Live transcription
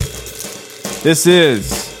This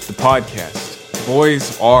is the podcast.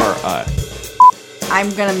 Boys Are Us. I'm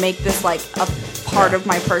gonna make this like a part of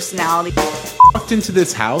my personality. Walked into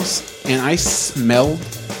this house and I smelled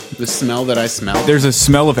the smell that I smelled. There's a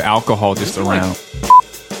smell of alcohol just around.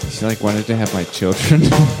 She wanted to have my children.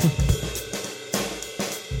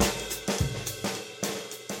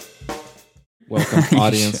 Welcome,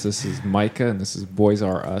 audience. This is Micah, and this is Boys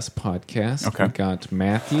Are Us podcast. Okay. We got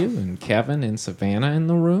Matthew and Kevin and Savannah in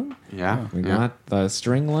the room. Yeah. We got the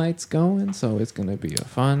string lights going, so it's going to be a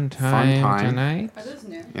fun time tonight. Are those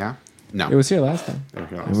new? Yeah. No. It was here last time. There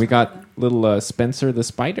we go. And we got little Spencer the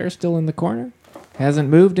spider still in the corner. Hasn't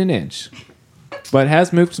moved an inch, but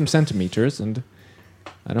has moved some centimeters, and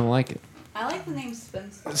I don't like it. I like the name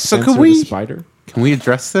Spencer. So Spencer can the we spider?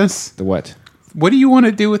 address this? The what? What do you want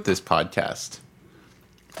to do with this podcast?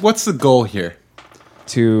 What's the goal here?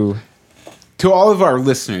 To To all of our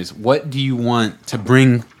listeners, what do you want to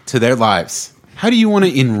bring to their lives? How do you want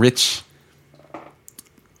to enrich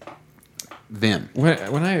them?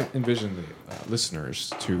 When I envision the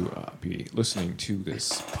listeners to be listening to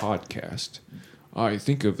this podcast, I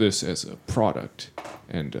think of this as a product,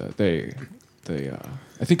 and I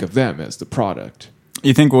think of them as the product.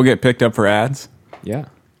 You think we'll get picked up for ads? Yeah,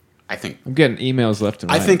 I think I'm getting emails left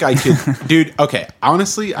and right. I think I could, dude. Okay,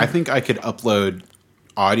 honestly, I think I could upload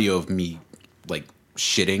audio of me like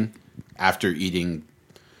shitting after eating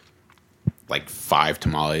like 5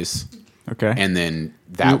 tamales, Okay. and then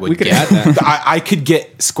that We would could get. add that. I could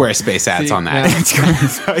get Squarespace ads See, on that.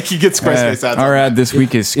 I could get Squarespace ads. our on ad this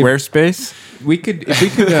week is Squarespace. if we could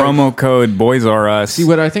Promo code Boys Are Us. see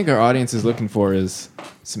what I think our audience is looking for is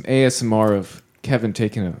some ASMR of Kevin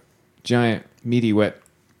taking a giant meaty wet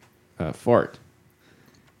fart,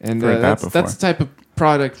 and Heard that that's before. the type of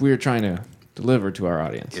product we're trying to deliver to our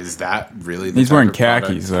audience. Is that really? The He's type wearing of product?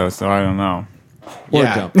 khakis though, so I don't know. Or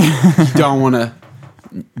Yeah. don't. You don't want to.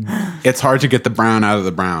 It's hard to get the brown out of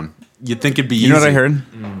the brown. You'd think it'd be easy. You know what I heard?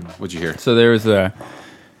 What'd you hear? So there was a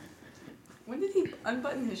When did he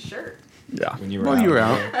unbutton his shirt? yeah. When you were Well, out. you were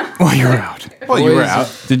out. Well, you were out. Well, you were Boys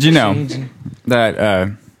out. Did you know Changing.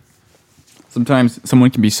 that sometimes someone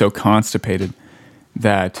can be so constipated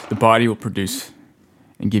that the body will produce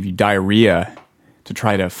and give you diarrhea to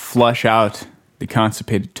try to flush out the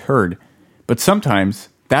constipated turd. But sometimes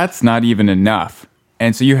that's not even enough.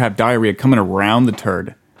 And so you have diarrhea coming around the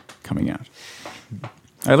turd coming out.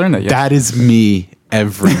 I learned that yesterday. That is me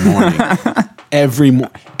every morning.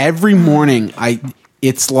 every morning,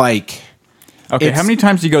 it's like Okay, it's- how many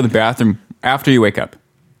times do you go to the bathroom after you wake up?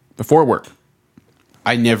 Before work?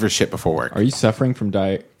 I never shit before work. Are you suffering from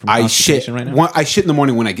I shit constipation right now? I shit in the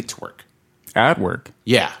morning when I get to work. At work?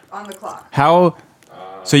 Yeah. On the clock. How?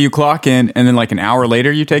 So you clock in, and then like an hour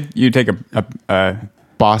later, you take a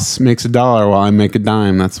Boss makes $1 while I make a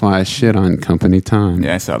dime. That's why I shit on company time.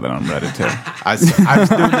 yeah, I saw that on Reddit too. I was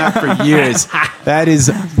doing that for years. That is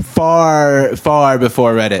far, far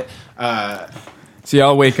before Reddit. See,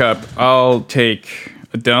 I'll wake up, I'll take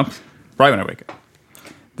a dump right when I wake up.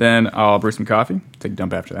 Then I'll brew some coffee, take a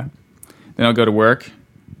dump after that. Then I'll go to work,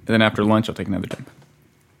 and then after lunch, I'll take another dump.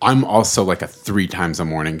 I'm also like a 3 times a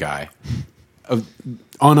morning guy.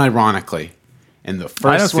 Unironically. And the first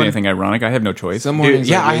I don't see one, anything ironic. I have no choice. Some Dude, mornings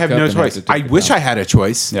yeah, I wake have up no and choice. to take I a wish dump. I had a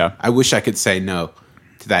choice. Yeah. I wish I could say no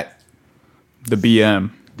to that The BM.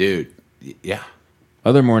 dude. Yeah.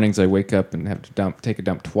 Other mornings I wake up and have to take a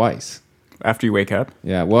dump twice. After you wake up,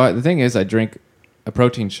 Yeah, well, the thing is, I drink a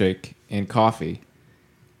protein shake and coffee,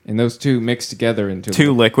 and those two mix together into two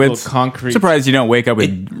a liquids. little concrete. Surprised you don't wake up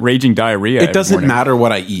with raging diarrhea. It every doesn't morning. matter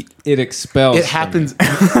what I eat. It expels. It from happens,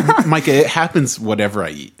 me. Micah, it happens whatever I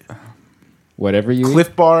eat. Whatever you eat.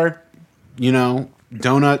 Cliff Bar,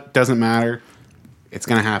 donut, doesn't matter. It's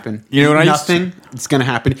going to happen. You know what Eat I used to- nothing, it's going to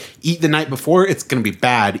happen. Eat the night before, it's going to be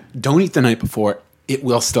bad. Don't eat the night before, it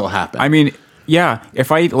will still happen. I mean, yeah,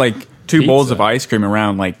 if I eat like 2 bowls Pizza. of ice cream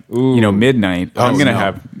around like Ooh. midnight, Oh, I'm gonna no.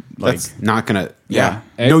 have like That's not going to, Yeah.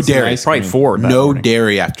 No Eggs and dairy. ice probably cream. 4. That No morning.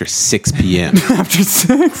 dairy after 6 p.m. after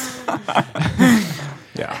 6.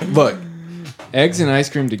 Yeah, Look, Eggs and ice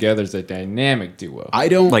cream together is a dynamic duo. I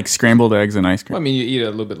don't like scrambled eggs and ice cream. Well, I mean, you eat it a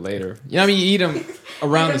little bit later. You eat them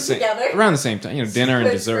around them the same together? around the same time. Dinner and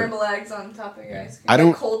Put dessert. scrambled eggs on top of your ice cream. I don't-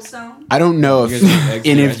 Like Cold Stone. I don't know You guys eat if eggs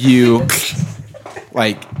any and of ice you,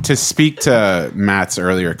 like, to speak to Matt's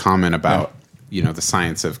earlier comment about, the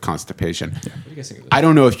science of constipation. What do you guys think of this? I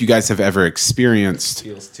don't know if you guys have ever experienced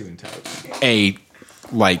Feels too intelligent.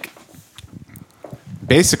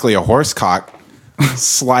 basically a horse cock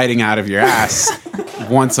sliding out of your ass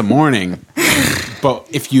once a morning. But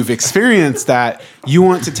if you've experienced that, you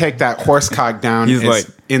want to take that horse cock down He's like-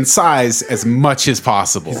 in size as much as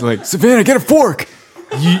possible. He's like, Savannah, get a fork.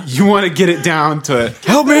 You want to get it down to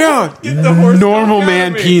Help me out. normal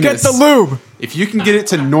man Get penis. the lube. If you can get it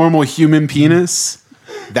to normal human penis,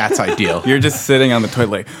 that's ideal. You're just sitting on the toilet,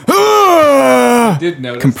 like, "Ah!" Did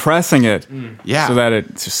notice compressing it, Yeah. so that it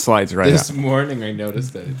just slides right this out. morning I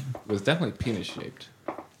noticed that it was definitely penis shaped.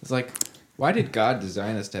 It's like, why did God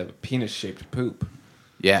design us to have a penis shaped poop?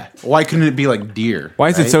 Yeah. Why couldn't it be like deer? Why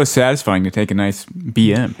is it right? so satisfying to take a nice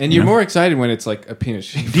BM? And you're more excited when it's like a penis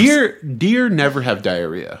shaped. Deer never have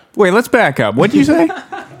diarrhea. Wait, let's back up. What did you say?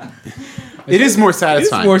 It is more It's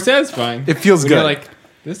satisfying. more satisfying. It feels When good. You're like,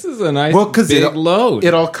 this is a nice Well, because big load.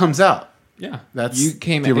 it all comes out. yeah, That's it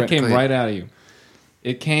came theoretically- right out of you.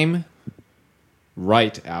 It came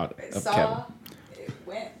right out It of saw, Kevin. it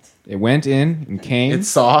went. It went in and came. It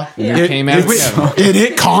saw. And it came out of Kevin.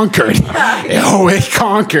 It conquered. Oh, it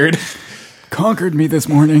conquered. Conquered me this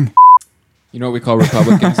morning. You know what we call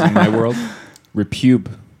Republicans in my world? Repube.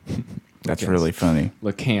 That's really funny.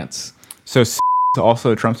 Lacants. So,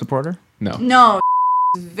 also a Trump supporter? No. No,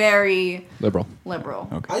 very Liberal. liberal.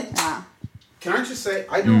 Okay. Yeah. Can I just say,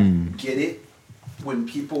 I don't get it when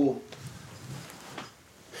people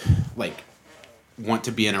like want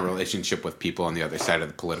to be in a relationship with people on the other side of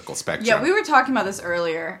the political spectrum. Yeah, we were talking about this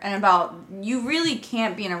earlier, and about you really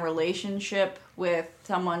can't be in a relationship with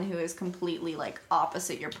someone who is completely like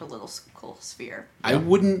opposite your political sphere. I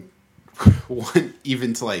wouldn't want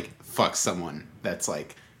even to like fuck someone that's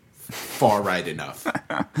like far right enough.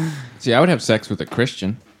 See, I would have sex with a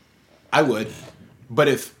Christian. I would, but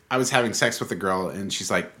if I was having sex with a girl and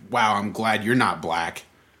she's like, "Wow, I'm glad you're not black,"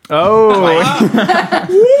 Oh,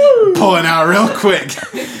 pulling out real quick.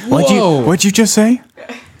 what'd you just say?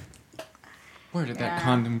 Where did that Yeah.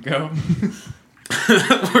 condom go?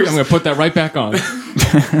 I'm going to put that right back on.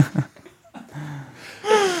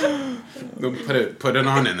 They'll put it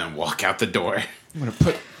on and then walk out the door. I'm going to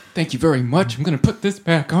put... Thank you very much. I'm going to put this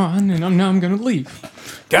back on, and now I'm going to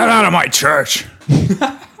leave. Get out of my church.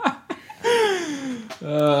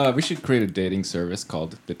 We should create a dating service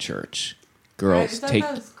called The Church. I Girls thought take...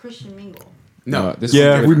 that was Christian Mingle. No, this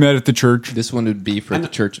Yeah, one- we met at the church. This one would be for the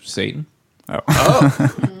Church of Satan.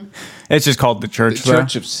 It's just called the The church, though.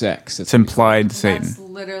 Church of Sex. It's implied Satan. That's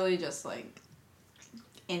literally just like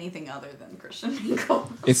anything other than Christian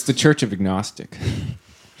Mingle. It's the Church of Agnostic.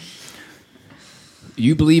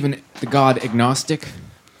 You believe in the God agnostic?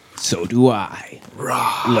 So do I.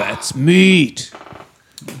 Let's meet.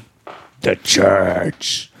 The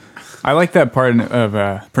church. I like that part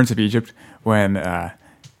of Prince of Egypt when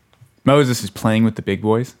Moses is playing with the big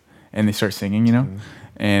boys and they start singing, you know?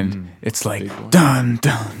 And it's like, dun,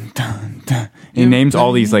 dun, dun, dun. And he names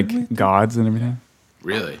all these, like, gods and everything.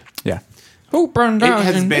 really. Yeah. Who burned It down?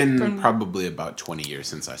 has been probably about 20 years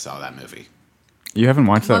since I saw that movie. You haven't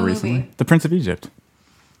watched that What recently? movie? The Prince of Egypt.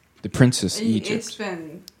 The Princess It's Egypt.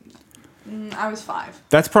 been. I was 5.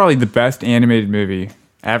 That's probably the best animated movie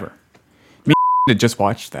ever. Me had just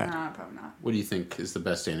watched that. No, probably not. What do you think is the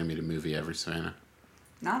best animated movie ever, Savannah?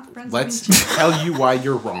 Not the Prince Let's of Egypt. tell you why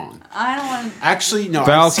you're wrong. I don't want. Actually, no.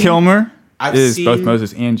 Val I've seen- Kilmer I've is seen both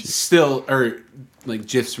Moses and Jesus. Still, or like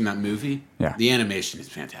gifs from that movie. Yeah. The animation is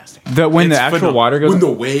fantastic. When the actual water goes when up-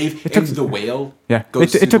 the wave and the whale. Yeah.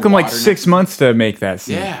 goes It through took the him like water 6 months to make that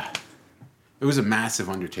scene. Yeah. It was a massive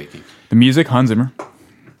undertaking. The music, Hans Zimmer.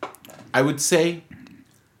 I would say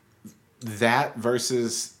that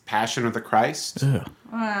versus Passion of the Christ,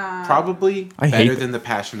 probably I hate better that. than the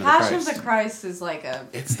Passion of Passion the Christ. of the Christ is like a.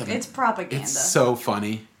 It's propaganda. It's so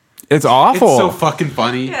funny. It's awful. It's so fucking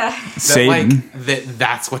funny. Yeah. That, Satan. like,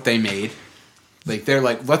 that's what they made. Like, they're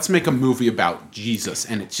like, let's make a movie about Jesus.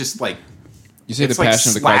 And it's just like, You say the it's like Passion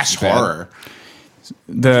of the Christ is slash bad. horror.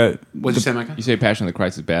 The What'd you say, Micah? You say Passion of the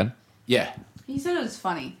Christ is bad? Yeah. He said it was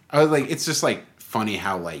funny. I was like, it's just like funny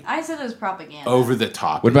how like I said it was propaganda. over the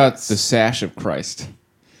top. What it about is. the Sash of Christ?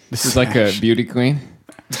 This is like a beauty queen.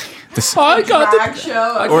 I got drag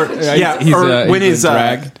show. Or he's when in his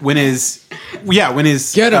drag. when his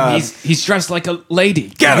Get him! He's dressed like a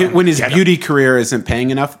lady. when his beauty career isn't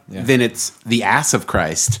paying enough, then it's the ass of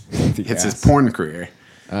Christ. It's his ass. porn career.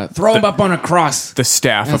 Throw him up on a cross. the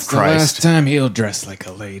staff That's of the last Christ. time he'll dress like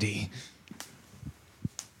a lady.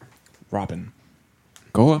 Robin,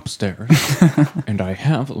 go upstairs, and I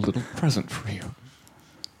have a little present for you.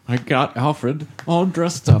 I got Alfred all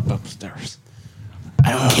dressed up upstairs.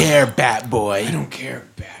 I don't care, Bat Boy. I don't care,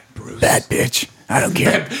 Bad Bruce. Bad bitch. I don't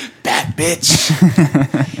care. Bat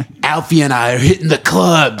bitch. Alfie and I are hitting the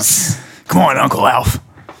clubs. Come on, Uncle Alf.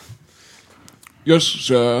 Yes,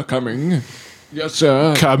 coming. Yes,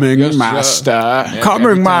 sir. Coming, Yes, sir. master. Yeah, Coming,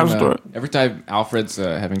 every time, master. every time Alfred's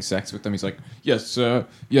having sex with them, he's like, "Yes, sir.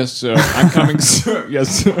 Yes, sir. I'm coming, sir.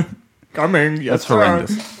 Yes, sir. Coming. Yes, That's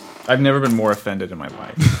horrendous. I've never been more offended in my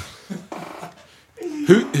life.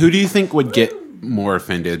 Who do you think would get more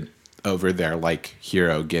offended over their like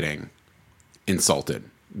hero getting insulted?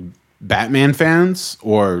 Batman fans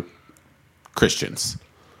or Christians?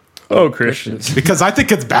 Oh, Christians. Because I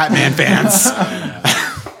think it's Batman fans.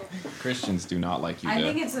 Christians do not like you. I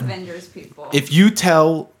to- think it's Avengers people. If you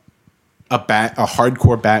tell a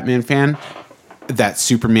hardcore Batman fan that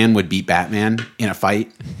Superman would beat Batman in a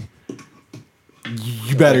fight,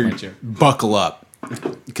 you better Wouldn't you? buckle up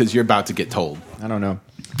because you're about to get told. I don't know.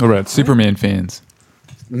 All right, Superman fans.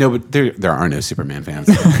 No, but there are no Superman fans.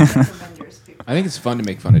 It's Avengers people. I think it's fun to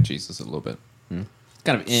make fun of Jesus a little bit. It's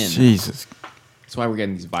kind of in. Jesus. That's why we're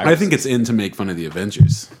getting these viruses. I think it's in to make fun of the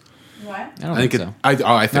Avengers. What? I don't I think, think so. I think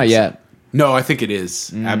Not so. yet. No, I think it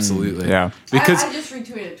is absolutely. Yeah. because I just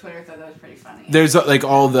retweeted Twitter. Thought that was pretty funny. there's like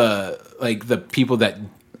all the people that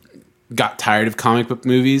got tired of comic book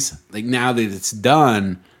movies. Like now that it's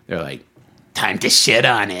done, they're like, time to shit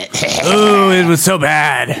on it. Oh, it was so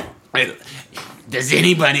bad. Does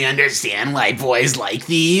anybody understand why boys like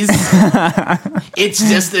these? It's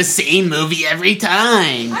just the same movie every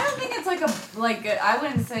time. I don't think it's I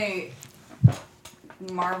wouldn't say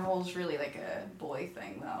Marvel's really like a boy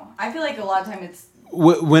thing though. I feel like a lot of time it's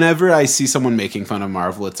Whenever I see someone making fun of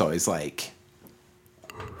Marvel, it's always like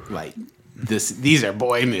this. These are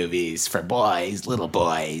boy movies for boys, little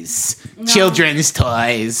boys, children's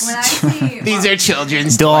toys. when I see These are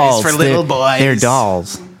children's toys for little boys. They're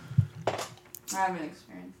dolls. I haven't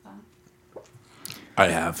experienced that. I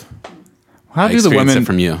have. How I do the experienced women it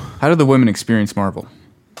from you? How do the women experience Marvel?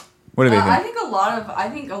 What do they I think?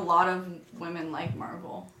 think a lot of women like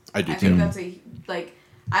Marvel. I do I too. think that's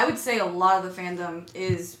I would say a lot of the fandom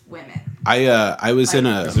is women. I was in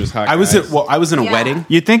a There's hot I was guys. I was in a Yeah. wedding.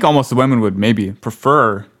 You'd think almost the women would maybe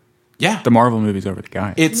prefer Yeah. the Marvel movies over the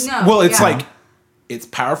guys. It's No, it's yeah. like it's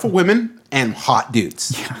powerful women and hot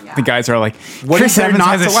dudes. Yeah. The guys are like, What Chris is there Evans not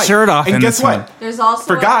has to his like? shirt off And in guess this what? one. There's also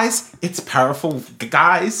For guys, it's powerful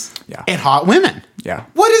guys Yeah. and hot women. Yeah.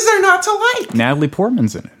 What is there not to like? Natalie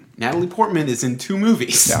Portman's in it. Natalie Portman is in 2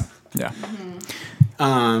 movies. Yeah. Yeah.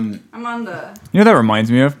 I'm on the You know what that reminds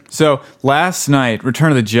me of? So last night,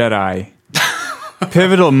 Return of the Jedi,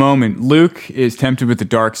 pivotal moment. Luke is tempted with the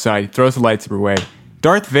dark side. He throws the lightsaber away.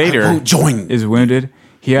 Darth Vader won't join. is wounded.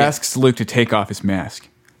 He asks Luke to take off his mask.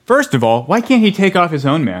 First of all, why can't he take off his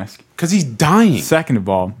own mask? Because he's dying. Second of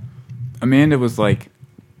all, Amanda was like,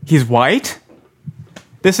 he's white?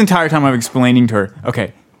 This entire time I'm explaining to her,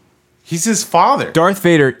 okay, He's his father. Darth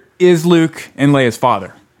Vader is Luke and Leia's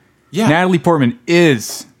father. Yeah. Natalie Portman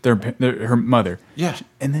is her mother. Yeah.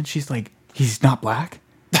 And then she's like, he's not black?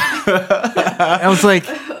 I was like,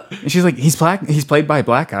 and she's like, he's black. He's played by a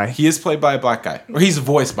black guy. He is played by a black guy. Or he's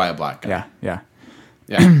voiced by a black guy. Yeah, yeah.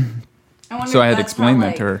 Yeah. I wonder So if I had that's explained not,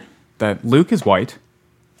 that to her, that Luke is white.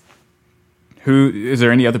 Who, is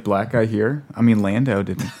there any other black guy here? I mean, Lando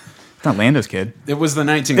didn't. It's not Lando's kid. It was the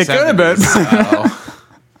 1970s. It could have been. so-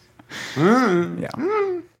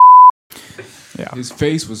 Yeah. Yeah. His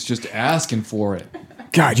face was just asking for it.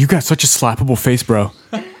 God, you got such a slappable face, bro.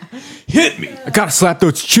 Hit me. I gotta slap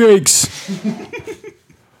those cheeks.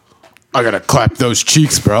 I gotta clap those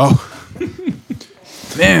cheeks, bro.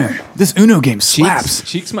 Man, this Uno game slaps.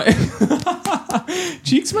 Cheeks might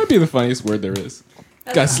cheeks might be the funniest word there is.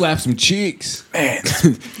 Gotta slap some cheeks. Man,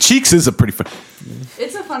 Cheeks is a pretty fun.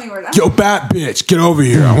 It's a funny word. Yo, bat bitch, get over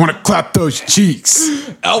here. I want to clap those cheeks.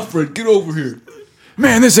 Alfred, get over here.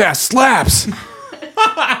 man, this ass slaps.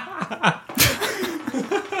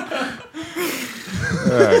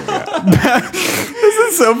 This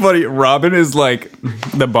is so funny. Robin is like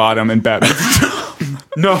the bottom and Batman.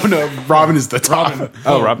 No, Robin is the top.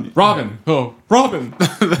 Oh, Robin. Robin. Oh, Robin.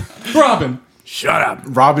 Robin. Shut up.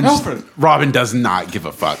 Alfred. Robin does not give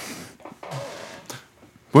a fuck.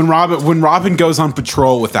 When Robin goes on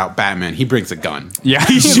patrol without Batman, he brings a gun. Yeah,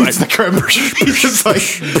 He he's shoots like- the criminal. He's just like,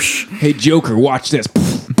 Hey Joker, watch this.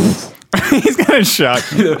 He's got a shot.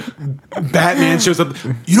 Batman shows up.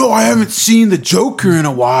 You know, I haven't seen the Joker in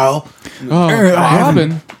a while.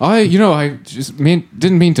 Robin, I just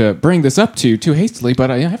didn't mean to bring this up to you too hastily, but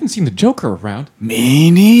I haven't seen the Joker around. Me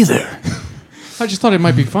neither. I just thought it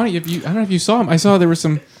might be funny if you. I don't know if you saw him. I saw there was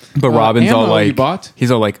some. But Robin's all ammo you like, bought.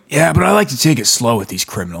 he's all like, yeah, but I like to take it slow with these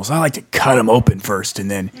criminals. I like to cut them open first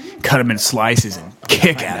and then cut them in slices and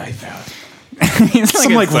kick at them. He's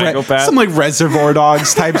like a psychopath. some like Reservoir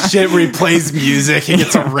Dogs type shit where he plays music. He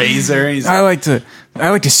gets a razor. And he's I like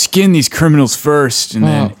to skin these criminals first and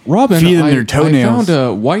then Robin, feed them I their toenails. found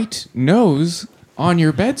a white nose on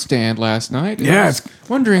your bedstand last night. and Yeah, I was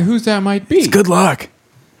wondering whose that might be. Good luck.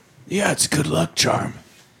 Yeah, it's a good luck charm.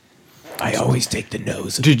 I always take the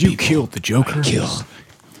nose of Did the you people kill the Joker? I kill.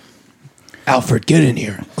 Alfred, get in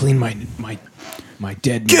here. Clean my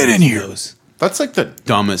dead Get in here. nose. That's like the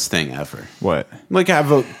dumbest thing ever. What? Like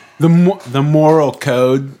have the moral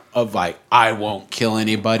code of like I won't kill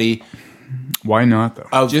anybody. Why not though?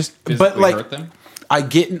 Of, Just but physically like hurt them? I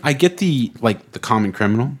get the like the common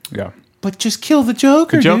criminal, Yeah. but just kill the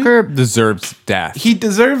Joker. The dude. Joker deserves death. He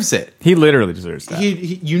deserves it. He literally deserves that.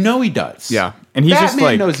 He you know he does. Yeah. And he's Batman just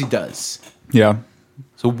like knows he does. Yeah.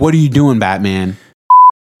 So what are you doing, Batman?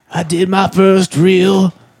 I did my first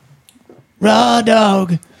real raw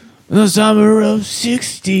dog in the summer of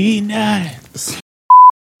 '69.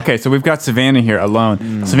 Okay, so we've got Savannah here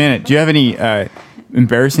alone. Savannah, do you have any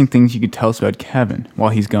embarrassing things you could tell us about Kevin while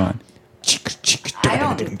he's gone? I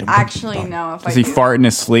don't actually know if Does I he do. fart in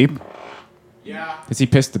his sleep? Has he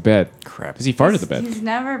pissed the bed? Crap. Has he farted the bed? He's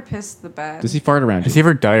never pissed the bed. Does he fart around Has you? he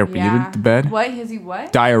ever diarrheaed Yeah. the bed? What? Has he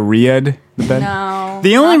what? Diarrheaed the bed? No.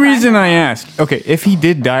 The only Not that reason I know. ask, okay, if he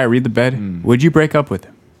did diarrhea the bed, would you break up with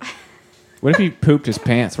him? What if he pooped his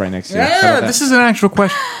pants right next to you? How about Yeah, that? this is an actual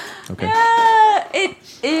question. Okay.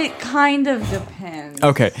 It kind of depends.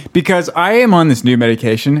 Okay, because I am on this new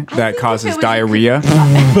medication that think if causes it was a- diarrhea. And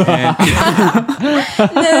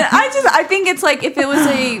I think it's like if it was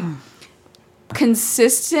a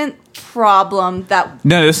consistent problem that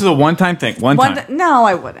no, this is a one-time thing. One time. no,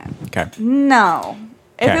 I wouldn't. Okay. No.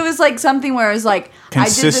 If Okay. it was like something where it was like I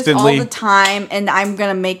did this all Consistently- the time and I'm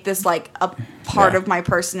gonna make this like a part Yeah. of my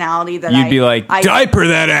personality that You'd be like, diaper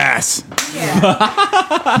that ass.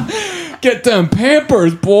 Yeah. Get them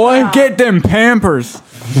Pampers, boy. Get them Pampers.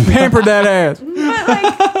 Pamper that ass. But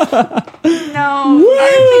like no.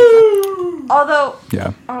 I think so. Although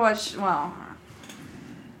Yeah. I watched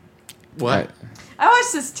What? I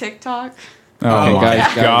watched this TikTok. Oh, Okay,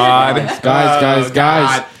 guys,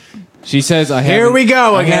 guys. She says, I haven't. Here we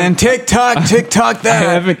go I again. haven't- TikTok, TikTok I that.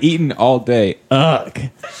 haven't eaten all day. Ugh.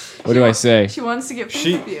 What do I say? She wants to get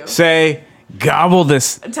food with you. Say, gobble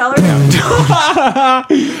this. Tell her no.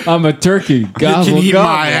 I'm a turkey. Gobble, Eat gobble.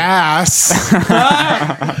 my ass.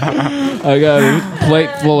 I got a plate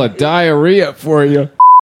full of diarrhea for you.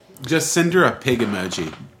 Just send her a pig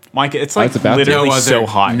emoji. Mike, it's like it's about to- literally No other, so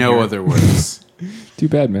hot. No here. other words. Too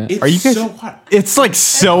bad, Matt. It's Are you guys- so hot. It's like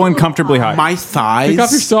so uncomfortably hot. My thighs. Take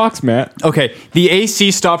off your socks, Matt. Okay, the AC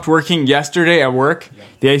stopped working yesterday at work.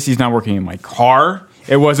 The AC is not working in my car.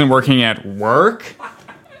 It wasn't working at work.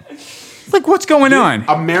 Like, what's going on?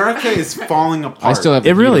 America is falling apart. I still have. The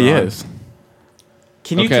It really heater on. is.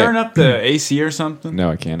 Can you Okay. turn up the AC or something? No,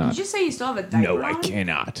 I cannot. Did you say you still have a diaper No, I on?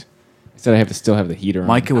 cannot. I said I have to still have the heater on.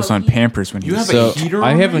 Micah was Oh, on he- Pampers when he You was have a So heater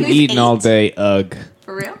I on? haven't He was eaten all 8. day. Ugh.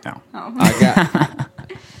 For real? No. Oh.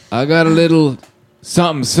 I got a little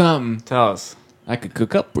something Tell us. I could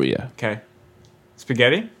cook up for you. Okay.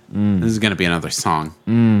 Spaghetti? This is gonna be another song.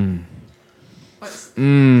 What's-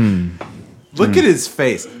 Look at his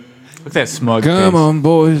face. Look at that smug Come face. on,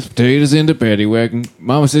 boys, potatoes in the paddy wagon.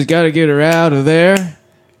 Mama says, gotta get her out of there.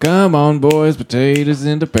 Come on, boys, potatoes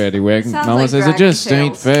in the paddy wagon. Sounds Mama like says it Dragon just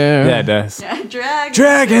ain't Tales. fair. Yeah, it does. Yeah, dragon.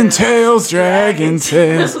 Dragon tails, dragon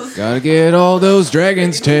tails. Gotta get all those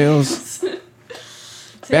dragon's tails.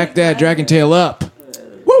 Back that dragon tail up.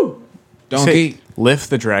 Woo! Donkey. Say, lift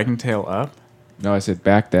the dragon tail up. No, I said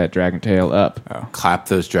back that dragon tail up. Clap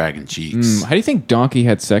those dragon cheeks. How do you think Donkey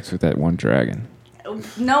had sex with that one dragon?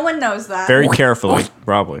 No one knows that. Very carefully,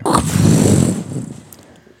 probably.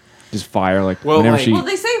 Just fire like Well, whenever like- she. Well,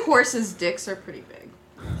 they say horses' dicks are pretty big.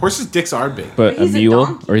 Horses' dicks are big. But a he's a mule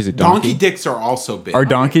donkey. or he's a Donkey donkey. dicks are also big. Are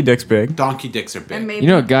donkey dicks big? Donkey dicks are big. And maybe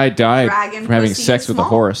You know, a guy died Dragon from having pussy sex is with a small.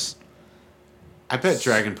 horse. I bet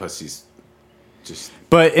dragon pussies just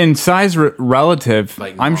But in size relative,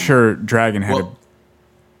 Like I'm normal. sure dragon had well.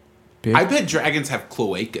 a big. I bet dragons have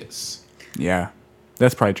cloacas, Yeah,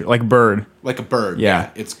 that's probably true. Like bird. like a bird. Yeah.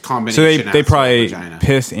 It's So combination. they asshole probably vagina.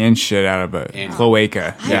 piss and shit out of a And-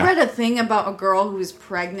 cloaca. I Yeah. read a thing about a girl who was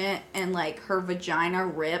pregnant and like her vagina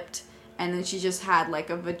ripped, and then she just had like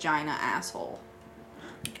a vagina asshole.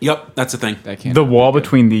 Yep, that's a thing. That can't The be wall good.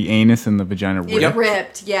 between the anus and the vagina It rip.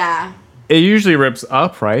 ripped, yeah. It usually rips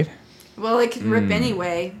up, right? Well, it could rip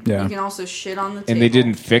anyway. Yeah. You can also shit on the table. And they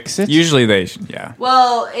didn't fix it. Usually they, yeah.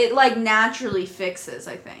 Well, it like naturally fixes,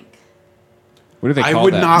 I think. What do they call I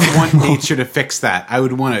would that? not want nature to fix that. I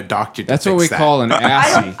would want a doctor to That's fix what we that. call an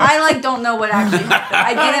assy. I don't know what actually happened.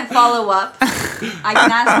 I didn't follow up. I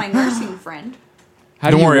can ask my nursing friend. How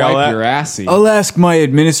do Don't you worry, wipe I'll your assy? I'll ask my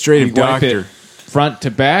administrative You wipe it doctor. front to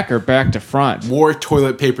back or back to front? More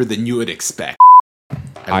toilet paper than you would expect.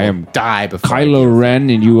 I will am die before I Kylo Ren,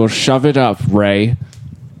 and you will shove it up, Ray.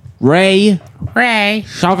 Ray,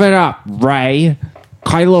 shove it up, Ray.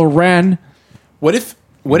 Kylo Ren. What if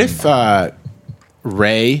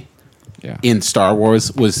Rey Yeah. in Star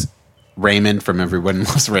Wars was Raymond from Everyone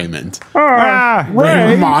Loves Raymond? Ray.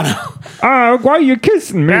 Romano. Why are you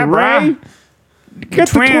kissing me, Ray? Get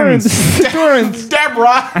the twins. The twins.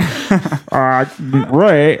 Deborah.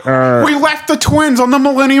 Ray. We left the twins on the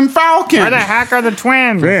Millennium Falcon. heck are the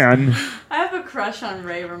twins? Man. I have a crush on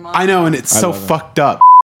Ray Romano. I know, and it's so love it. fucked up.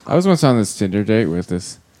 I was once on this Tinder date with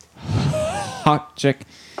this hot chick,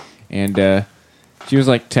 and she was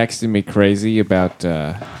like texting me crazy about.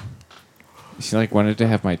 She like wanted to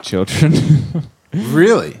have my children,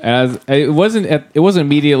 Really? and it wasn't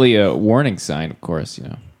immediately a warning sign, of course, you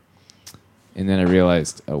know. And then I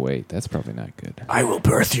realized, oh wait, that's probably not good. I will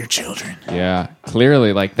birth your children. Yeah,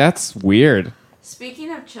 clearly, like that's weird.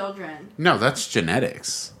 Speaking of children, No, that's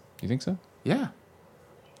genetics. You think so? Yeah.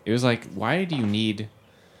 It was like, why do you need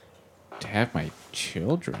to have my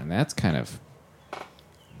children? That's kind of.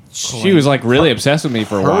 She was like really obsessed with me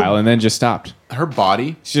for a her- while, and then just stopped. Her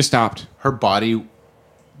body She just stopped.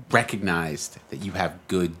 recognized that you have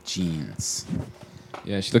good genes.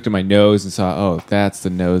 Yeah, she looked at my nose and saw, oh, that's the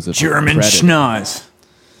nose of a German predator. schnoz.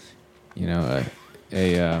 You know,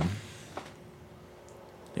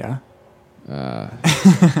 Yeah.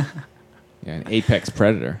 an apex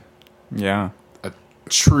predator. Yeah. A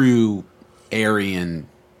true Aryan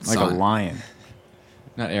Like son. a lion.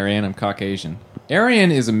 Not Aryan, I'm Caucasian.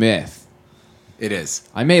 Aryan is a myth. It is.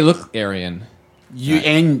 I may look Aryan, You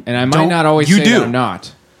and I might don't- not always you say do. that I'm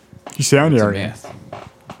not. You sound It's a myth.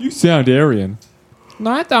 You sound Aryan.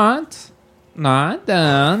 No, I don't. No, I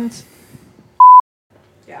don't.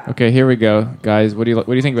 yeah. Okay, here we go, guys. What do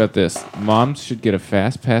you think about this? Moms should get a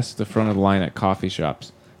fast pass to the front of the line at coffee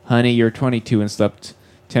shops. Honey, you're 22 and slept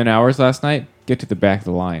 10 hours last night. Get to the back of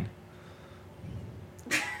the line.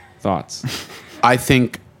 Thoughts? I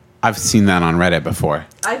think I've seen that on Reddit before.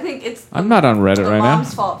 I think it's I'm not on Reddit the right now.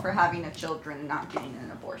 mom's fault for having a children and not getting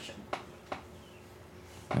an abortion.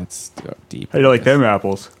 That's deep. How do you like them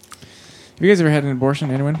apples? Have you guys ever had an abortion?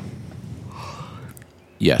 Anyone?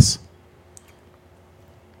 Yes.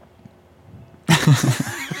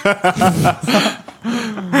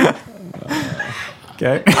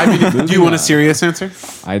 Okay. I mean, do you want a serious answer?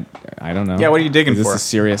 I don't know. Yeah, what are you digging Is this for? a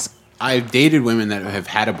serious I've dated women that have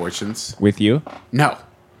had abortions. with you? No.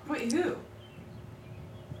 Wait, who?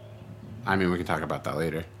 I mean, we can talk about that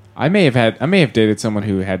later. I may have dated someone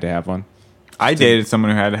who had to have one. I dated someone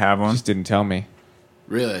who had to have one. Just didn't tell me.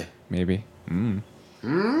 Really? Maybe.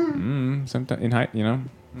 Sometimes in height, you know.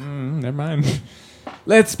 Never mind.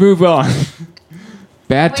 Let's move on.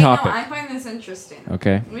 Bad Wait, topic. no, I find this interesting.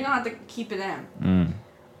 Okay. We don't have to keep it in.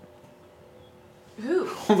 Who?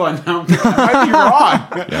 Hold on. Now, I might be wrong.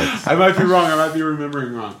 I might be wrong. I might be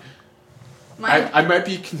remembering wrong. I might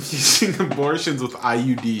be confusing abortions with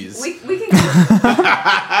IUDs. We can.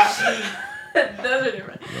 Those are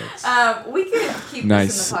different. We can keep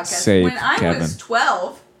Nice this in the podcast. save, When I Kevin. was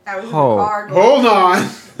 12, I was in the Oh. car. Hold on.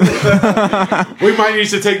 We might need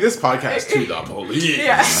to take this podcast to the police.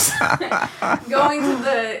 Yes. Going to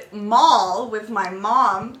the mall with my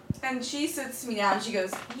mom, and she sits me down and she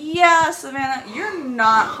goes, "Yeah, Savannah, you're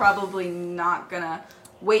probably not gonna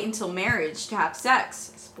wait until marriage to have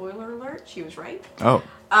sex." Spoiler alert, she was right. Oh.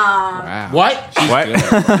 Wow. What? What?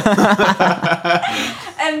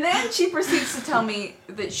 And then she proceeds to tell me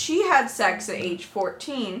that she had sex at age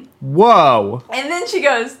 14. Whoa. And then she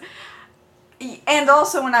goes, and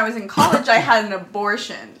also when I was in college, I had an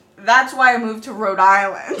abortion. That's why I moved to Rhode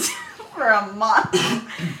Island for a month.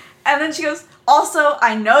 And then she goes, also,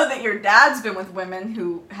 I know that your dad's been with women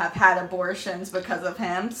who have had abortions because of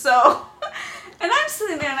him. So, and I'm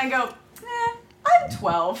sitting there and I go, I'm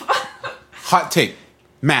 12. Hot take.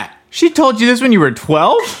 Matt. She told you this when you were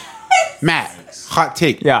 12? Matt. Hot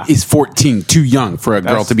take. Yeah. Is 14 too young for a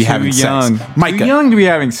girl to be having young. sex? Micah. Too young to be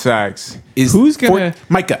having sex. Is Who's gonna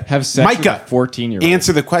Micah have sex Micah, with a 14-year-old?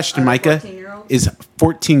 Answer the question, Are they Micah. 14-year-olds? Is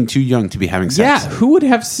 14 too young to be having Yeah, sex? who would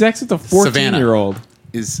have sex with a 14-year-old?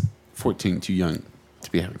 Is 14 too young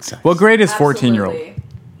to be having sex? What grade is 14-year-old?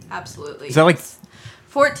 Absolutely. Is that like...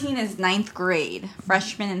 14 is 9th grade,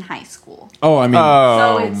 freshman in high school. Oh, I mean,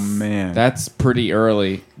 Oh, it's- man. that's pretty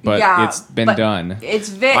early, but Yeah, it's been but done. It's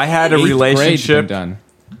very. I had a 8th grade's relationship been done.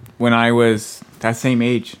 when I was That same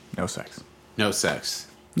age, no sex. No sex.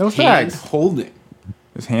 No Hand sex. holding.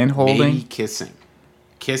 There's hand Maybe holding, kissing.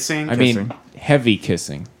 Kissing. I mean, Kissing. heavy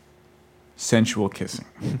kissing. sensual kissing.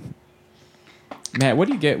 Matt, what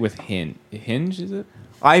do you get with Hinge, is it?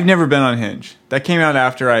 I've never been on Hinge. That came out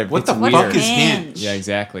after I. What the What's fuck is Hinge? Hinge? Yeah,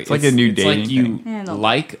 exactly. It's like a new dating like you thing. Handle.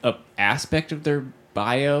 like a aspect of their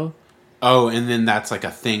bio, Oh, and then that's like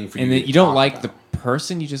a thing for you. and then to you don't talk like about. the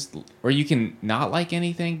person. You just, or you can not like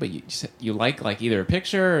anything, but you like either a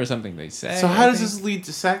picture or something they say. So I how does think. this lead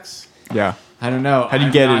to sex? Yeah. I don't know. How do you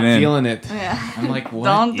I'm get not it in? Feeling it. Yeah. I'm like, what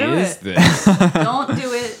Don't do is it. this? Don't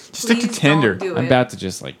do it. Stick to Please Tinder. Don't do I'm it. about to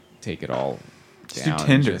just like take it all Just do down. and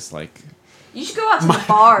Tinder. Just like You should go out to the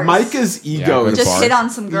bars. Micah's Yeah, ego go to is just bars. hit on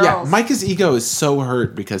some girls. yeah. Micah's ego is so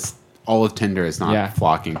hurt because all of Tinder is not Yeah.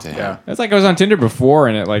 flocking to him. Yeah. it's like I was on Tinder before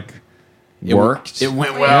and it like It worked. It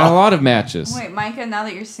went I had a well. lot of matches. Wait, Micah, now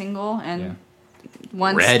that you're single and Yeah.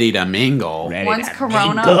 once Ready to mingle. Ready. once to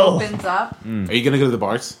Corona mingle. opens up, Are you gonna go to the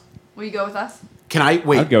bars? will you go with us? Can I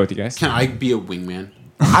wait? I'd go with you guys. Can I be a wingman?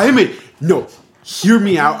 I am a no. Hear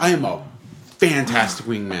me out. I am a fantastic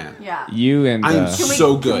wingman. Yeah. You and I am Can we-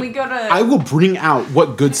 so can good. we go to- I will bring out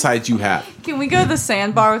what good sides you have. Can we go to the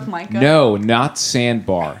sandbar with Micah? no, not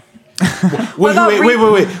Sandbar. Wait,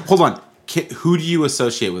 about wait. Hold on. Who do you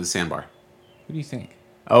associate with a sandbar? Who do you think?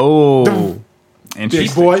 Oh. Big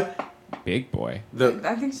Interesting. boy. Big boy. The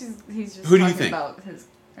I think he's just Who do you talking think? about his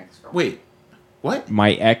ex-girlfriend. wait. What?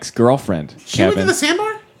 My ex-girlfriend, She went to Kevin. the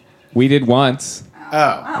sandbar? We did once,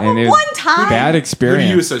 Oh. and it was one time. bad Who do you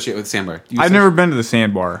experience. associate with sandbar? Do you I've associate- never been to the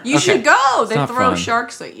sandbar. You Okay. should go. They not throw fun.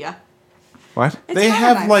 sharks at you. What? They kinda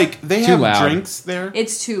have nice. like they Too have loud. drinks there.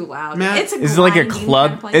 It's too loud. Matt, it's a Is it like a grinding club?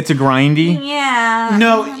 kind of place. It's a grindy. Yeah.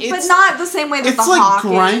 No, but it's- not the same way that It's the like Hawk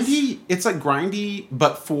is. grindy. It's like grindy,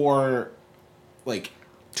 but for like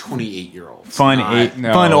 28-year-olds. Fun Not-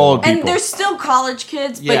 no. fun old people. And there's still college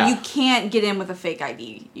kids, but Yeah. you can't get in with a fake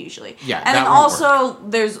ID usually. Yeah, and that then won't also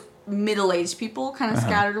there's middle-aged people kind of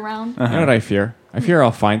scattered around. You know what I fear? I fear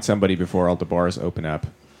I'll find somebody before all the bars open up.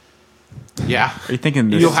 Yeah. Are you thinking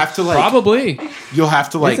this? You'll have to like. Probably. You'll have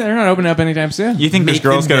to like. They're not opening up anytime soon. You think this Make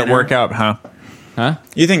girl's them gonna better. work out, huh? Huh?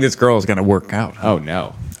 You think this girl's gonna work out? Oh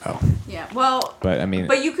no. Yeah. Well, But I mean,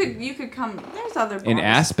 but you could come. There's other bars. an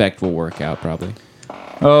aspect will work out probably.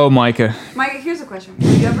 Oh, Micah. Mike, here's a question: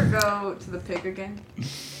 Will you ever go to the pig again?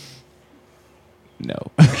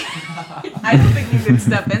 No. I don't think you could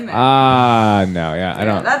step in there. No. Yeah, I Yeah,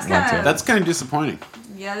 don't. that's want kinda- to. That's kind of disappointing.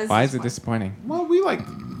 yeah. This Why is it disappointing. disappointing? Well, we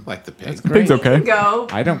like the pig. That's The great. pig's okay. Go.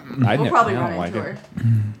 I don't. I We'll ne- probably I run don't like into it. her.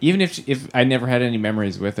 Even if I never had any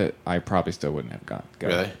memories with it, I probably still wouldn't have gone. Go.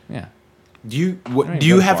 Really? Yeah. Do you I don't do even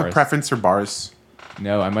you go to have a bars. preference for bars?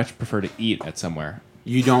 No, I much prefer to eat at somewhere.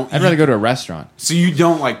 You don't. I'd rather go to a restaurant. So you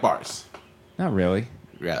don't like bars, Not really.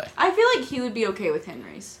 really? I feel like he would be okay with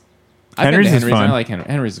Henry's. I've been Henry's to is Henry's. fun. And I like Henry.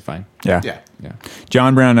 Henry's is fine. Yeah. Yeah. Yeah.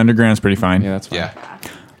 John Brown Underground's pretty fine. Yeah, that's fine. Yeah.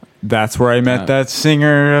 That's where I met Yeah. that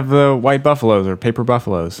singer of the White Buffaloes or Paper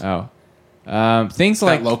Buffaloes. Oh. Things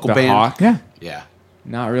like local the band? Hawk. Yeah. Yeah.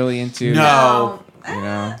 Not really into. No. You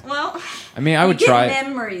know. Well, I mean, I would you try. get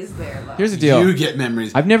memories there though. Here's the deal. You get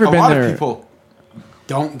memories. I've never a been lot there. Of people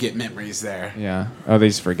don't get memories there. Yeah. Oh, they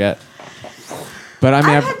just forget. But I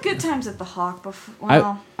mean, I've had good times at the Hawk before.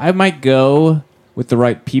 Well, I might go with the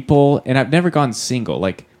right people, and I've never gone single.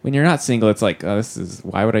 Like when you're not single, it's like, oh, this is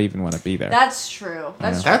why would I even want to be there? that's true.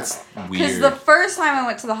 That's true. That's Because weird. the first time I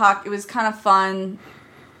went to the Hawk, it was kind of fun.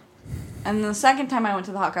 And the second time I went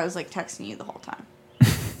to the Hawk, I was like texting you the whole time.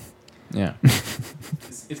 Yeah.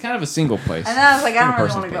 it's kind of a single place. And then I was like, I don't Single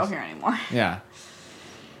really want to go person's here anymore. place. Yeah.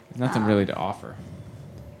 There's nothing really to offer.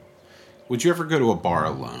 Would you ever go to a bar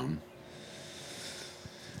alone?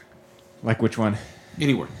 Like which one?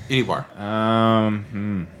 Anywhere, any bar.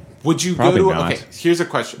 Hmm. Would you Probably go to? not. Okay, here's a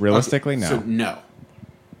question. Realistically, Okay, no. So no.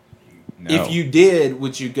 No. If you did,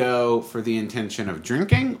 would you go for the intention of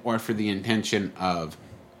drinking or for the intention of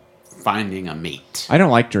finding a mate? I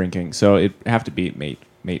don't like drinking, so it have to be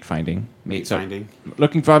mate finding. Mate So- finding.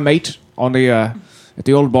 Looking for a mate on the at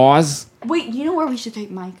the old bars. Wait, you know where we should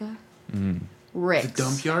take Micah? Rick's. The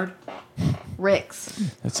dump yard? Rick's.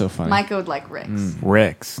 That's so funny. Micah would like Rick's.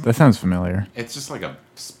 Rick's. That sounds familiar. It's just like a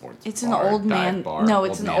sports It's an bar, old dive man. bar, No,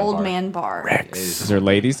 it's an old bar. man bar. It is- Is there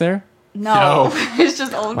ladies there? No, No. it's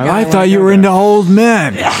just old Well, guys. I thought you were into old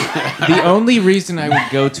men. The only reason I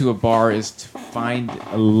would go to a bar is to find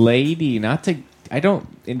a lady, not to. I don't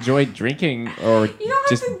enjoy drinking or You don't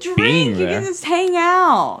just have to being drink. You there. can just hang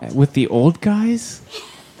out. With the old guys?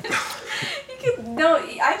 You can, no,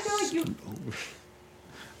 I feel like you.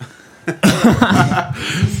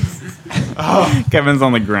 Kevin's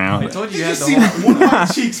on the ground. told you had See, one of my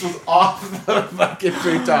cheeks was off the fucking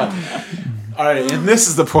futon. All right, and this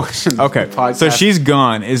is the portion. Okay, of the podcast. so she's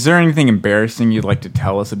gone. Is there anything embarrassing you'd like to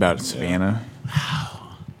tell us about Savannah?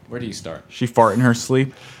 Where do you start? She fart in her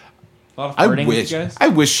sleep? A lot of I farting, wish. you guys? I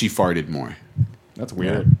wish she farted more. That's Yeah.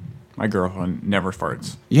 weird. My girlfriend never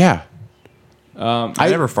farts. Yeah, I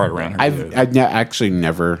never fart around her. either. I've actually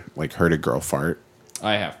never like heard a girl fart.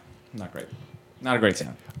 I have. Not great. Not a great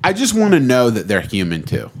sound. I just want to know that they're human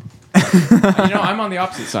too. I'm on the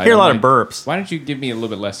opposite side. Hear a I'm lot like, of burps. Why don't you give me a little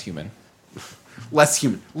bit less human? Less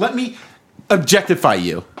human. Let me objectify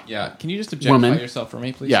you. Yeah. Can you just objectify Woman. yourself for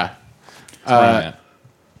me, please? Yeah. That's where I'm at.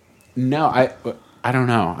 No, I don't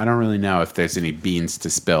know. I don't really know if there's any beans to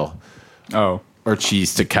spill Oh, or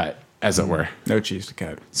cheese to cut, as it were. no cheese to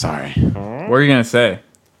cut. Sorry. What are you going to say?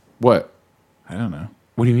 What? I don't know.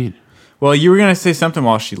 What do you mean? Well, you were going to say something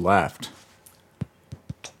while she left.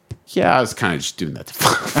 Yeah, I was kind of just doing that to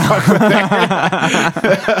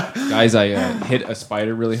Guys, I hit a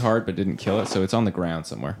spider really hard but didn't kill it, so it's on the ground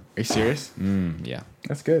somewhere. Are you serious? Yeah.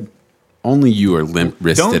 That's good. Only you are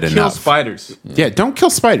limp-wristed Don't enough. kill spiders. Yeah, don't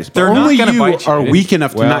kill spiders. But They're not only gonna you bite you. are weak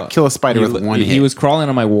enough to not kill a spider he, with one hit. He was crawling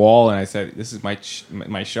on my wall, and I said, "This is my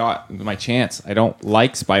shot, my chance." I don't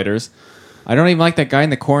like spiders. I don't even like that guy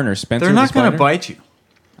in the corner, Spencer. They're the not going to spider. bite you.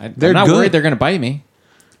 They're I'm not good. worried they're going to bite me.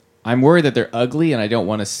 I'm worried that they're ugly, and I don't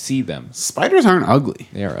want to see them. Spiders aren't ugly.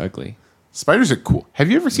 They are ugly. Spiders are cool.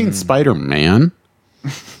 Have you ever seen Spider-Man?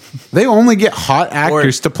 They only get hot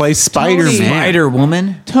actors to play Spider-Man. Spider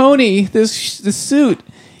Woman? Tony, the suit,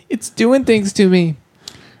 it's doing things to me.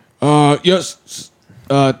 Yes,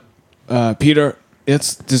 Peter.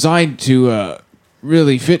 It's designed to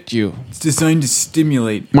really fit you. It's designed to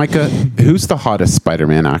stimulate. Micah, who's the hottest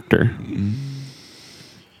Spider-Man actor?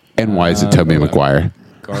 And why is it Tobey Maguire?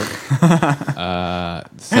 The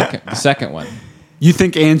second one. You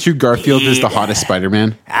think Andrew Garfield is the hottest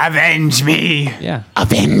Spider-Man? Avenge me. Yeah.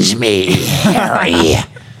 Avenge me, Harry.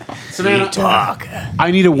 Savannah, Talk.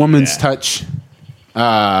 I need a woman's touch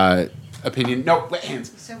opinion. No, wet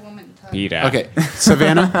hands. So woman touch. Peter. Okay,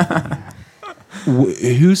 Savannah,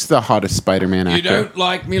 who's the hottest Spider-Man actor? You don't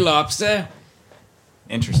like me, lobster?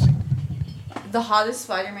 Interesting. The hottest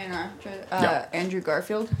Spider-Man actor, Yeah. Andrew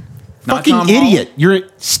Garfield. Not Fucking Tom idiot. Holland? You're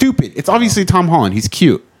stupid. It's obviously Tom Holland. He's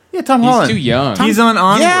cute. Yeah, Tom He's Holland. too young. He's on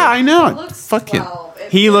Onward. Yeah, I know. Looks Fuck him. 12.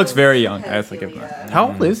 It He looks feels very young. I think pedophilia. how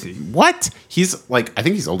old is he? What? He's like, I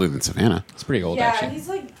think he's older than Savannah. It's pretty old, Yeah, actually. he's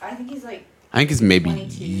like, I think he's like, I think he's maybe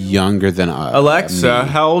 22. younger than Alexa, me.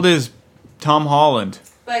 how old is Tom Holland?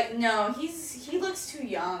 but no, he looks too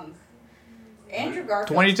young. Andrew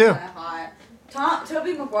Garfield. 22. Kind of hot.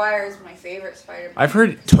 Tobey Maguire is my favorite Spider-Man. I've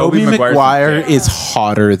heard Tobey Maguire's- Maguire Yeah. is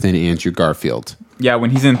hotter than Andrew Garfield. Yeah, when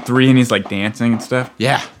he's in 3 and he's like dancing and stuff.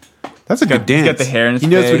 Yeah. That's a got- good dance. he's got the hair in his He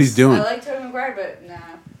knows what face. he's doing. I like Tobey Maguire, but nah.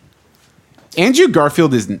 Andrew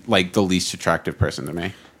Garfield is like the least attractive person to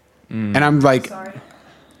me. And I'm like, Sorry.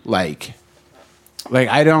 like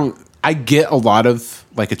I get a lot of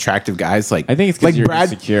like attractive guys. Like I think it's 'cause like you're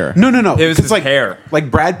Brad. insecure. No. It was 'Cause, his like hair. Like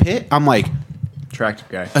Brad Pitt, I'm like Attractive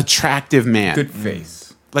guy. attractive man. Good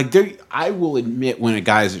face. Like there, I will admit when a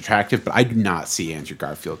guy is attractive, but I do not see Andrew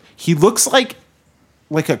Garfield. He looks like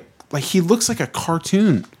he looks like a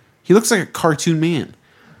cartoon. He looks like a cartoon man.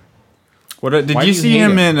 What did Why you do you see hate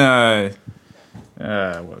him him? in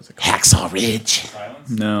what was it called? Hacksaw Ridge.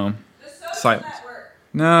 No. Silence.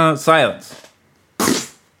 No, Silence.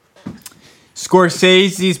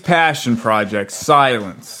 Scorsese's passion project,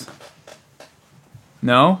 Silence.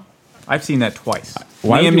 No? I've seen that twice.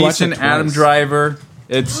 Why would Liam you watch Neeson, it Adam twice? Driver.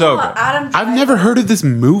 It's so good. Adam Driver. I've never heard of this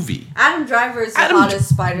movie. Adam Driver is the hottest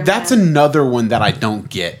Spider-Man. That's another one that I don't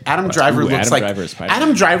get. Adam Driver Ooh, looks Adam like Driver is Spider-Man.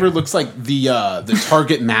 Adam Driver looks like the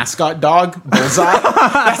Target mascot dog, Bullseye.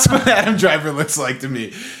 That's what Adam Driver looks like to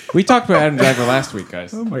me. We talked about Adam Driver last week,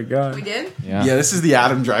 guys. Oh my god. We did? Yeah. Yeah, this is the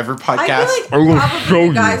Adam Driver podcast. I feel like probably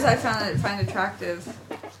the guys I find attractive,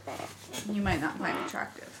 you might not find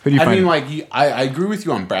attractive. Who do you I find? mean, like, I agree with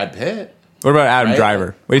you on Brad Pitt. what about Adam right?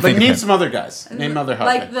 Driver? What do you Like, think name of him? some other guys. Name other hot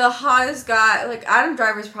Like guys. the hottest guy, like Adam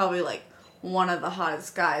Driver's probably like one of the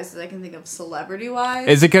hottest guys that I can think of celebrity-wise.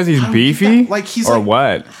 Is it because he's beefy? Like, he's or like-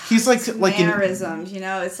 what? He's like in, mannerisms, you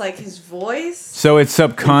know? It's like his voice. So it's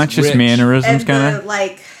subconscious rich. mannerisms, And kind the, of.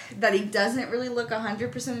 like, that he doesn't really look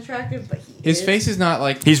 100% attractive, but he His is. face is not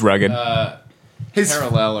like He's rugged. his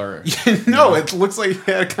parallel or. no, it looks like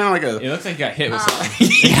he had kind of like It a looks like he got hit with something.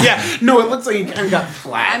 yeah. No, it looks like he kind of got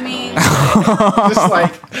flat. I mean, just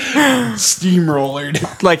like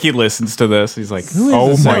steamrollered. Like he listens to this. He's like, Who is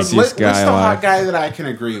oh the my. sexiest List guy the hot alive? guy that I can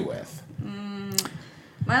agree with.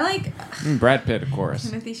 I like Brad Pitt, of course.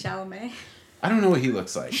 Timothy Chalamet. I don't know what he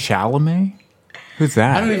looks like. Chalamet? Who's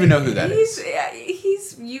that? I don't even know who that is.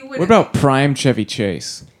 He's you would. What about prime Chevy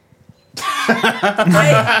Chase?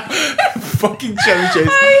 Fucking Chevy Chase.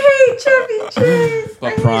 I hate Chevy Chase. What,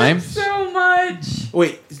 I hate Prime? him so much.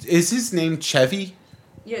 Wait, is his name Chevy?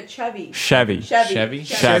 Yeah, Chevy. Chevy. Chevy? Chevy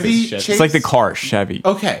Chase? Chase? It's like the car, Chevy.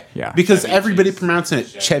 Okay. Yeah. Because Chevy everybody Chase. pronouncing it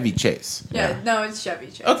Chevy Chase. Yeah, no, it's Chevy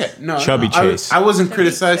Chase. Okay, no. Chubby no, Chase. I wasn't Chevy-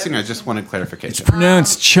 criticizing, Chevy I just wanted clarification.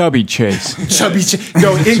 Pronounced Chubby Chase. Chubby Chase.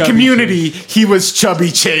 No, in Chubby Community, he was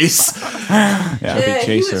Chubby Chase. Yeah. Yeah, he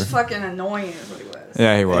Chaser. was fucking annoying is what he was.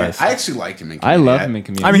 Yeah, he was. I actually liked him in I Community. love him in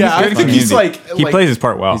Community. I mean, Yeah, he's I good think in he's Community. like- he like- plays his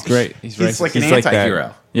part well. He's great. He's He's racist. like an He's like that.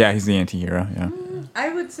 anti-hero. Yeah, he's the anti-hero. Yeah. I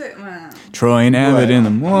would say, Troy and Abbott What? in the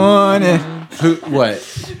morning. Who? What?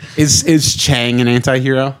 Is Chang an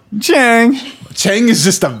anti-hero? Chang. Chang is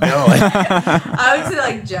just a villain. I would say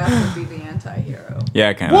like Jeff would be the anti-hero.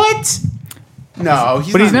 Yeah, kind of. What? No,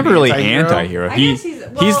 he's But not he's never an really anti-hero. anti-hero. I He, guess he's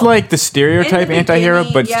well, like the stereotype in the anti-hero,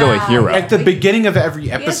 beginning, but still a yeah. hero. At the beginning of every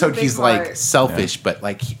episode, big he's like part. selfish, but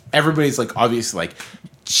like everybody's like obviously like,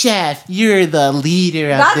 Jeff, you're the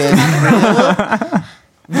leader of That's this another group.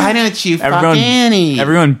 Why don't you fuck Everyone, Annie?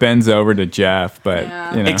 everyone bends over to Jeff, but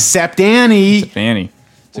Yeah. you know, Except Annie. Annie.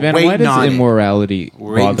 Savannah, Waiting why does on it. immorality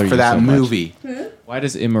Waiting bother for you that so much? movie. Why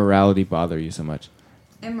does immorality bother you so much?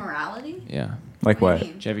 Immorality? Yeah. Like What what? do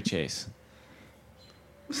you mean? Chevy Chase.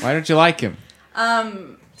 Why don't you like him?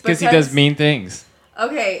 Because He does mean things.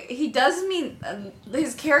 Okay, he does mean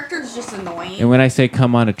his character's just annoying. And when I say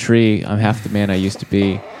come on a tree, I'm half the man I used to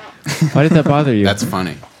be. Why did that bother you? That's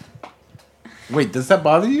funny. Wait, does that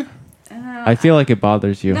bother you? I feel like it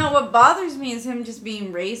bothers you. No, what bothers me is him just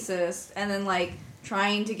being racist and then like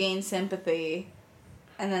trying to gain sympathy,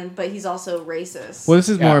 and then but he's also racist. Well, this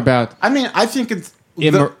is more about I mean, I think it's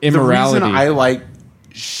Immorality. The reason I like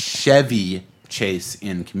Chevy Chase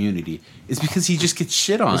in Community is because he just gets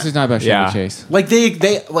shit on. this is not about Chevy Yeah. Chase. Like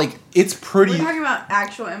they like it's pretty. We're talking about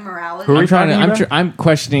actual immorality. Who are we I'm trying to. talking about? I'm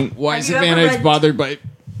questioning why Have you ever Savannah is read- bothered by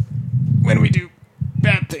when we do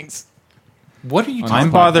bad things. What are you talking I'm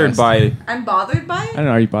about? bothered by. I'm bothered by I it. don't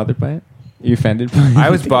know. Are you bothered by it? Are you offended by it? I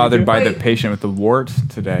was bothered by the Wait. patient with the wart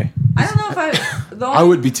today. I don't know if I. The I only,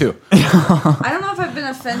 would be too. I don't know if I've been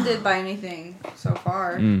offended by anything so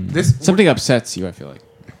far. This Something upsets you. I feel like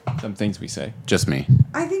some things we say. just me.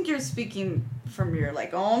 I think you're speaking from your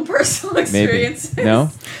like own personal Maybe. experiences.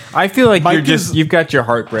 No, I feel like Mike you're just is- you've got your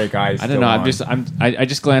heartbreak eyes. I don't know. I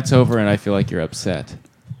just glance over and I feel like you're upset.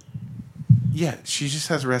 Yeah, she just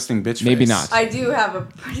has resting bitch Maybe face. not. I do have a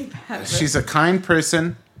pretty bad. She's a kind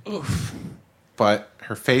person, but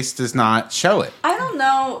her face does not show it. I don't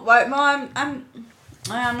know. Why? Well,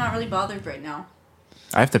 I'm not really bothered right now.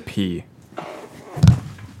 I have to pee.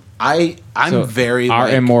 I'm So very our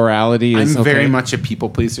like, immorality is I'm okay? very much a people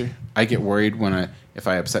pleaser. I get worried if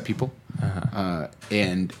I upset people,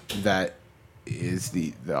 and that is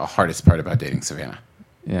the hardest part about dating Savannah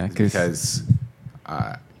Yeah, because because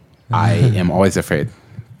I am always afraid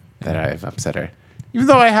that I've upset her, even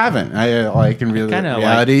though I haven't. I like in kinda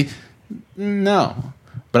reality, no.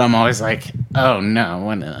 But I'm always like, oh no,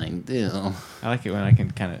 what did I do? I like it when I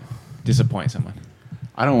can kind of disappoint someone.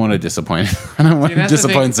 I don't want to disappoint. I don't want See, to that's the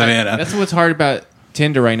disappoint thing. Savannah. That's what's hard about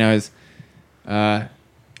Tinder right now is you're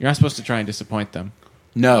not supposed to try and disappoint them.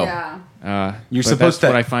 No, Yeah. You're but supposed that's to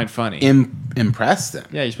what I find funny. impress them.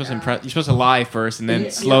 Yeah, you're supposed to impress. You're supposed to lie first and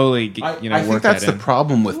then slowly, I work think that's that the in.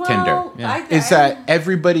 problem with Tinder. Well, Yeah. Is that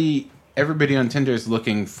everybody on Tinder is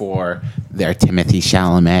looking for their Timothy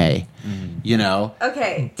Chalamet, you know?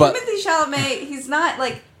 Okay, But- Timothy Chalamet, he's not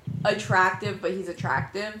like attractive, but he's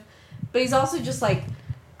attractive. But he's also just like,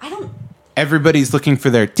 I don't. Everybody's looking for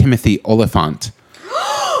their Timothy Oliphant.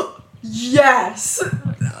 Yes,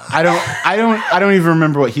 I don't even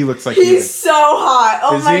remember what he looks like. he's either. so hot.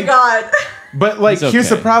 Oh Is my he? god. But like, He's here's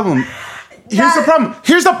the okay. problem. Here's the That- problem.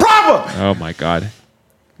 Here's the problem. Oh my god.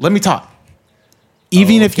 Let me talk.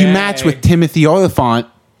 Even if you Okay. match with Timothy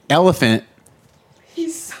Elephant,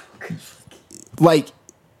 He's so good. like,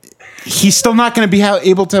 he's still not going to be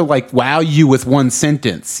able to like wow you with one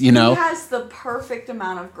sentence, you know? He has the perfect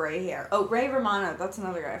amount of gray hair. Oh, Ray Romano, that's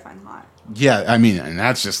another guy I find hot. Yeah, I mean, and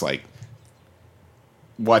that's just like,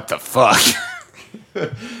 what the fuck?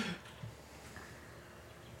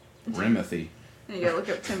 Rimothy. And you gotta look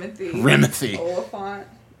up Timothy. Rimothy. Oliphant.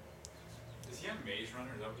 Does he have Maze Runner?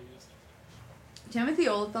 Is that what he is? Timothy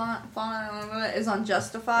Oliphant is on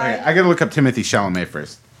Justified. Okay, I gotta look up Timothy Chalamet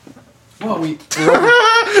first. Well,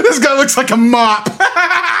 this guy looks like a mop.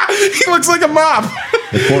 He looks like a mop.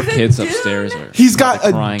 The poor kids upstairs are. He's got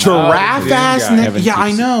a crying. giraffe ass guy. neck. Heaven Yeah, I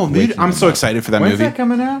keeps know, dude. waking I'm him so up. excited for that When's movie. that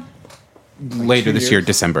coming out? Later 2 this year, years?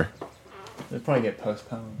 December. It'll probably get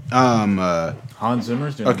postponed. Hans Hans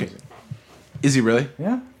Zimmer's doing okay. the music. Is he really?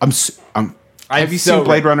 Yeah. Have you so seen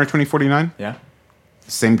Blade ready. Runner 2049? Yeah.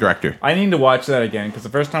 Same director. I need to watch that again because the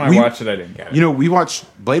first time I We- watched it, I didn't get it. You know, we watched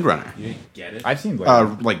Blade Runner Get it? I've seen Blade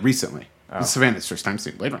Runner. like recently. This is Savannah's first time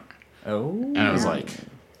seeing Blade Runner, Oh. and I was like,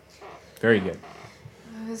 Very good.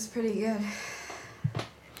 It was pretty good.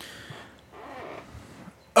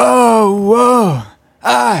 Oh,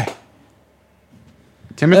 whoa.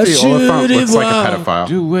 Timothy I Oliphant should've looks like a walked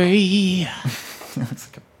pedophile. away.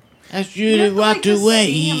 I should have walked away.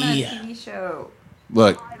 TV show.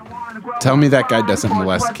 Look, tell me that guy doesn't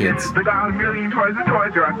molest kids. They got a million toys and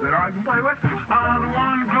toys that I can play with. I don't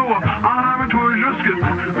want to grow up. I'm a toy just kid.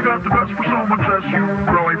 We got the best for so much as you.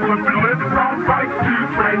 Growing flipping living from bikes to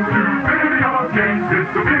trains to video games.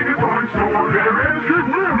 It's the biggest toy store there is.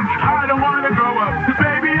 I don't want to grow up. 'Cause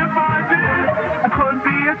baby, if I did, I could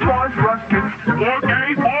be a Toys R Us kid.